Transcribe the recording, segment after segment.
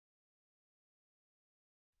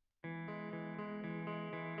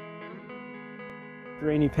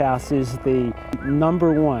Rainy Pass is the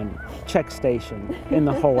 #1 check station in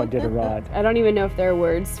the whole Iditarod. I don't even know if there are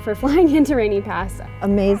words for flying into Rainy Pass.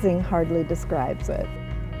 Amazing hardly describes it.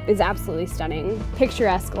 It's absolutely stunning.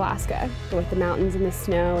 Picturesque Alaska with the mountains and the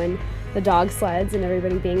snow and the dog sleds and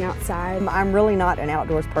everybody being outside. I'm really not an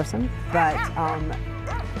outdoors person, but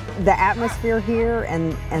the atmosphere here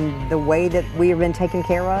and the way that we have been taken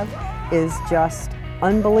care of is just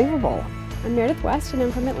unbelievable. I'm Meredith West and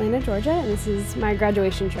I'm from Atlanta, Georgia, and this is my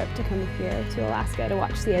graduation trip to come here to Alaska to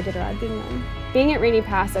watch the Iditarod being run. Being at Rainy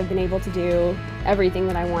Pass, I've been able to do everything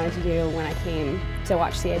that I wanted to do when I came to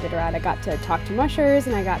watch the Iditarod. I got to talk to mushers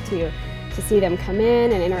and I got to see them come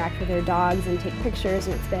in and interact with their dogs and take pictures,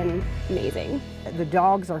 and it's been amazing. The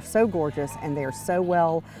dogs are so gorgeous and they're so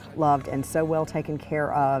well loved and so well taken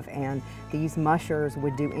care of, and these mushers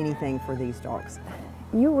would do anything for these dogs.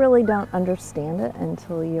 You really don't understand it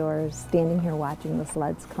until you're standing here watching the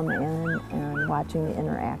sleds come in and watching the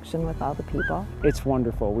interaction with all the people. It's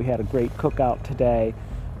wonderful. We had a great cookout today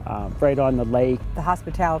right on the lake. The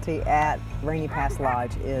hospitality at Rainy Pass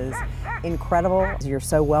Lodge is incredible. You're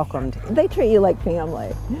so welcomed. They treat you like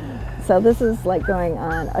family. So this is like going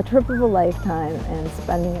on a trip of a lifetime and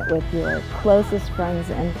spending it with your closest friends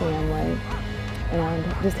and family and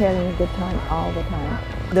just having a good time all the time.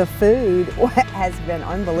 The food has been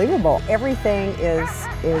unbelievable. Everything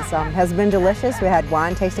has been delicious. We had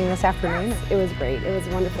wine tasting this afternoon. It was great. It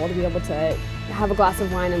was wonderful to be able to have a glass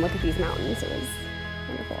of wine and look at these mountains. It was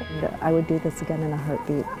wonderful. I would do this again in a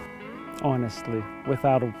heartbeat. Honestly,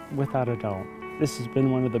 without a doubt. This has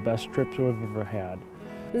been one of the best trips we've ever had.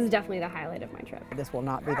 This is definitely the highlight of my trip. This will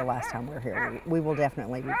not be the last time we're here. We will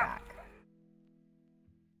definitely be back.